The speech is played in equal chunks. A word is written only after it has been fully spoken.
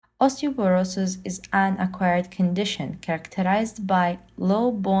Osteoporosis is an acquired condition characterized by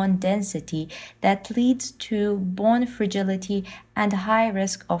low bone density that leads to bone fragility and high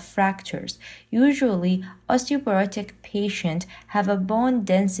risk of fractures. Usually, osteoporotic patients have a bone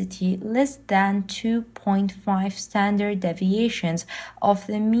density less than 2.5 standard deviations of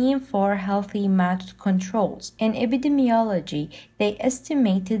the mean for healthy matched controls. In epidemiology, they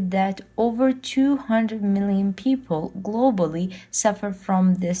estimated that over 200 million people globally suffer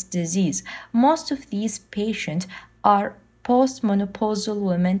from this disease. Most of these patients are postmenopausal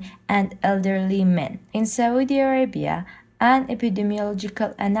women and elderly men. In Saudi Arabia, an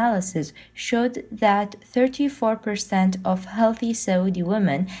epidemiological analysis showed that 34% of healthy Saudi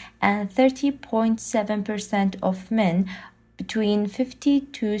women and 30.7% of men between 50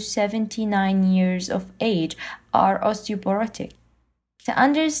 to 79 years of age are osteoporotic. To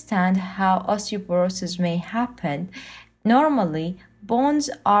understand how osteoporosis may happen, normally bones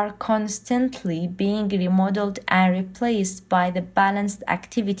are constantly being remodeled and replaced by the balanced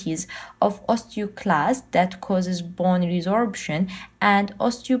activities of osteoclast that causes bone resorption and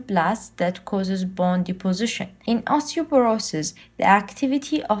osteoblast that causes bone deposition. In osteoporosis, the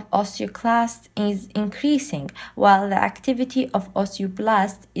activity of osteoclast is increasing while the activity of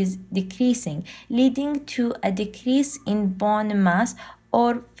osteoblast is decreasing, leading to a decrease in bone mass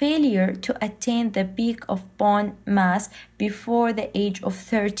or failure to attain the peak of bone mass before the age of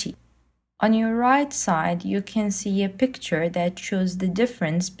 30. On your right side, you can see a picture that shows the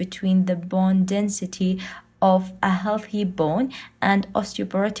difference between the bone density of a healthy bone and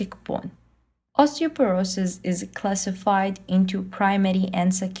osteoporotic bone. Osteoporosis is classified into primary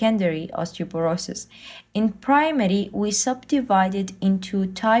and secondary osteoporosis. In primary, we subdivide it into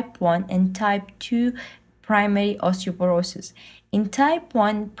type 1 and type 2 primary osteoporosis. In type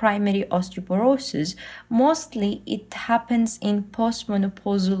 1 primary osteoporosis, mostly it happens in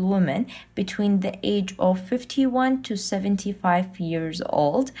postmenopausal women between the age of 51 to 75 years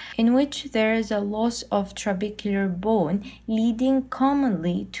old, in which there is a loss of trabecular bone, leading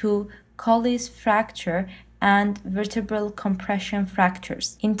commonly to Colles fracture and vertebral compression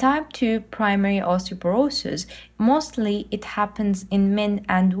fractures. In type 2 primary osteoporosis, mostly it happens in men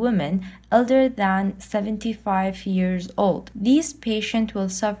and women older than 75 years old. These patients will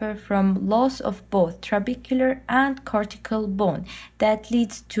suffer from loss of both trabecular and cortical bone that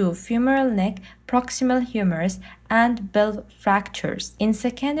leads to femoral neck, proximal humerus, and bell fractures. In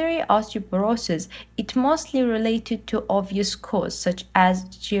secondary osteoporosis, it mostly related to obvious cause such as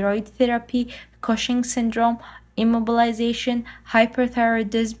steroid therapy, Cushing syndrome, immobilization,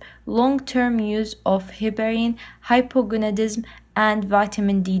 hyperthyroidism, long-term use of heparin, hypogonadism, and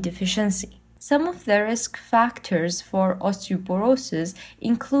vitamin D deficiency. Some of the risk factors for osteoporosis,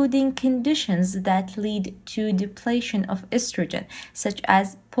 including conditions that lead to depletion of estrogen, such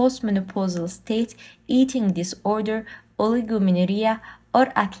as postmenopausal state, eating disorder, oligomenorrhea,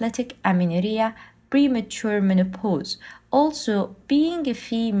 or athletic amenorrhea, premature menopause. Also, being a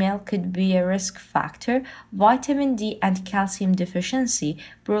female could be a risk factor. Vitamin D and calcium deficiency,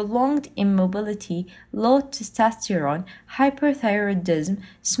 prolonged immobility, low testosterone, hyperthyroidism,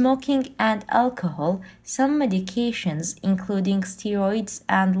 smoking and alcohol, some medications including steroids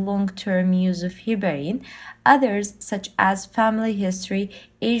and long-term use of heparin, others such as family history,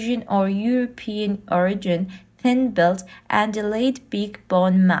 Asian or European origin, thin belt, and delayed peak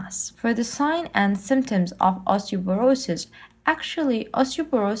bone mass. For the sign and symptoms of osteoporosis, actually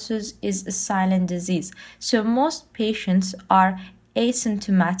osteoporosis is a silent disease, so most patients are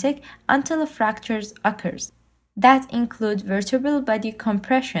asymptomatic until a fracture occurs. That include vertebral body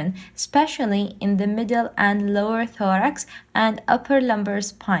compression, especially in the middle and lower thorax and upper lumbar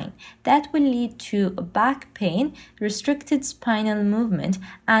spine. That will lead to back pain, restricted spinal movement,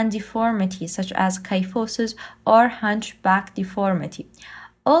 and deformity such as kyphosis or hunchback deformity.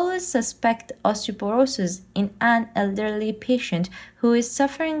 Always suspect osteoporosis in an elderly patient who is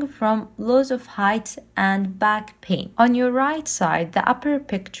suffering from loss of height and back pain. On your right side, the upper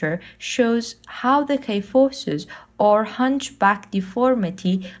picture shows how the kyphosis or hunchback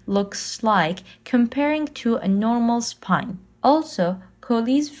deformity looks like comparing to a normal spine. Also,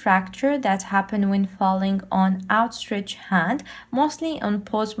 Colles fracture that happen when falling on outstretched hand, mostly on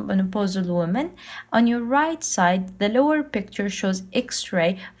postmenopausal women. On your right side, the lower picture shows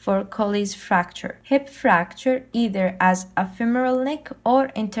X-ray for Colles fracture. Hip fracture either as a femoral neck or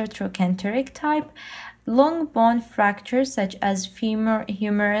intertrochanteric type. Long bone fractures such as femur,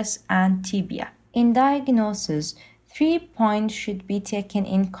 humerus, and tibia. In diagnosis, 3 points should be taken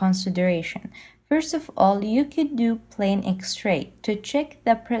in consideration. First of all, you could do plain X-ray to check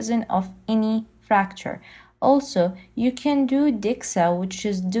the presence of any fracture. Also, you can do DEXA, which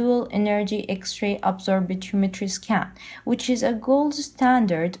is dual energy X-ray absorptiometry scan, which is a gold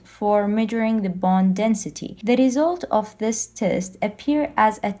standard for measuring the bone density. The result of this test appear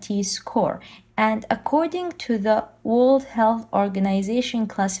as a T-score, and according to the World Health Organization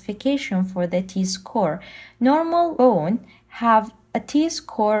classification for the T-score, normal bone have a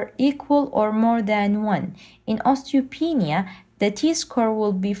T-score equal or more than 1. In osteopenia, the T-score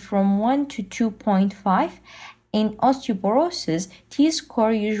will be from 1 to 2.5. In osteoporosis,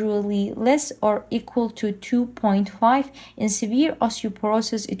 T-score usually less or equal to 2.5. In severe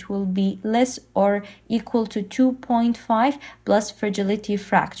osteoporosis, it will be less or equal to 2.5 plus fragility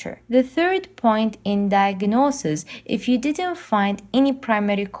fracture. The third point in diagnosis, if you didn't find any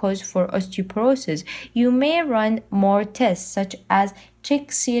primary cause for osteoporosis, you may run more tests such as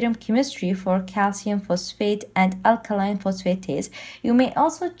check serum chemistry for calcium phosphate and alkaline phosphatase. You may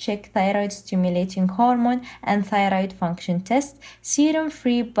also check thyroid stimulating hormone and thyroid function test, serum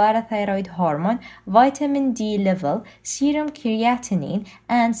free parathyroid hormone, vitamin D level, serum creatinine,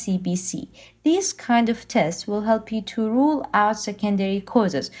 and CBC. These kind of tests will help you to rule out secondary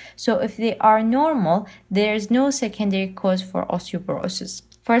causes. So if they are normal, there is no secondary cause for osteoporosis.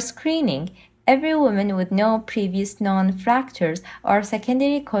 For screening, every woman with no previous known fractures or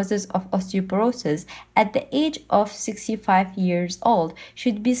secondary causes of osteoporosis at the age of 65 years old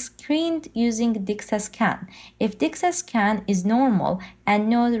should be screened using DEXA scan. If DEXA scan is normal and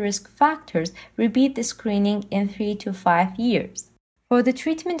no risk factors, repeat the screening in 3 to 5 years. For the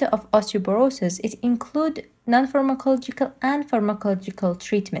treatment of osteoporosis, it includes non-pharmacological and pharmacological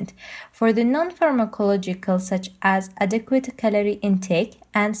treatment. For the non-pharmacological, such as adequate calorie intake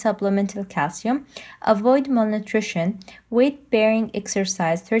and supplemental calcium, avoid malnutrition, weight-bearing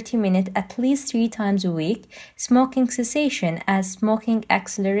exercise 30 minutes at least 3 times a week, smoking cessation as smoking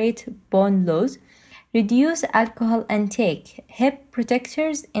accelerates bone loss, reduce alcohol intake, hip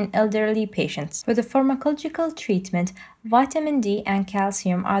protectors in elderly patients. For the pharmacological treatment, vitamin D and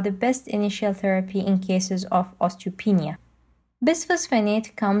calcium are the best initial therapy in cases of osteopenia.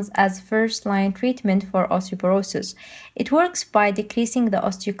 Bisphosphonate comes as first-line treatment for osteoporosis. It works by decreasing the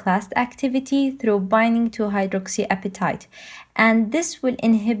osteoclast activity through binding to hydroxyapatite, and this will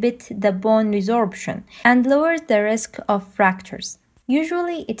inhibit the bone resorption and lowers the risk of fractures.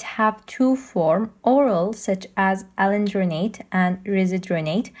 Usually it have two forms, oral such as alendronate and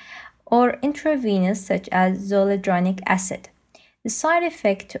risedronate, or intravenous such as zoledronic acid. The side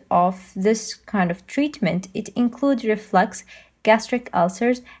effect of this kind of treatment, it includes reflux, gastric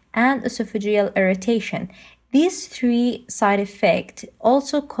ulcers, and esophageal irritation. These three side effects,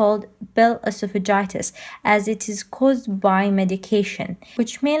 also called Bell esophagitis, as it is caused by medication,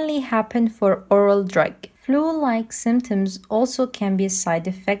 which mainly happen for oral drug. Flu-like symptoms also can be a side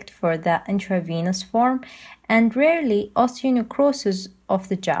effect for the intravenous form, and rarely osteonecrosis of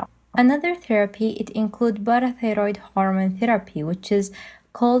the jaw. Another therapy, it includes parathyroid hormone therapy, which is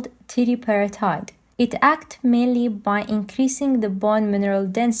called teriparatide. It acts mainly by increasing the bone mineral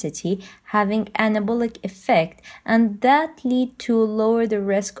density, having anabolic effect, and that lead to lower the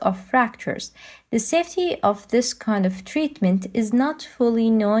risk of fractures. The safety of this kind of treatment is not fully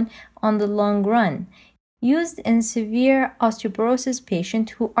known on the long run. Used in severe osteoporosis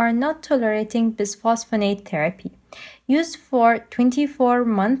patients who are not tolerating bisphosphonate therapy. Used for 24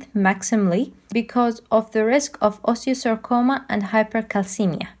 months maximally because of the risk of osteosarcoma and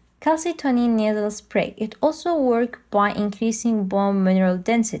hypercalcemia. Calcitonin nasal spray. It also works by increasing bone mineral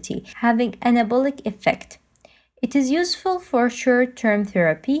density, having anabolic effect. It is useful for short-term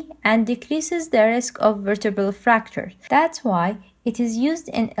therapy and decreases the risk of vertebral fracture. That's why it is used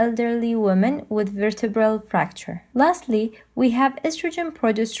in elderly women with vertebral fracture. Lastly, we have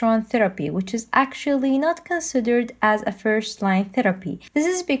estrogen-progesterone therapy, which is actually not considered as a first-line therapy. This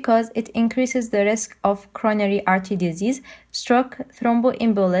is because it increases the risk of coronary artery disease, stroke,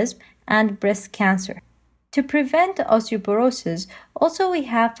 thromboembolism, and breast cancer. To prevent osteoporosis, also we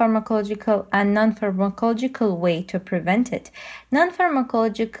have pharmacological and non-pharmacological way to prevent it.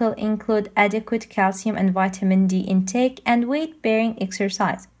 Non-pharmacological include adequate calcium and vitamin D intake and weight-bearing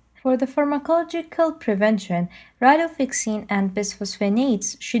exercise. For the pharmacological prevention, rifamycin and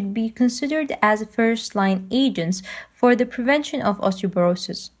bisphosphonates should be considered as first-line agents for the prevention of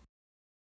osteoporosis.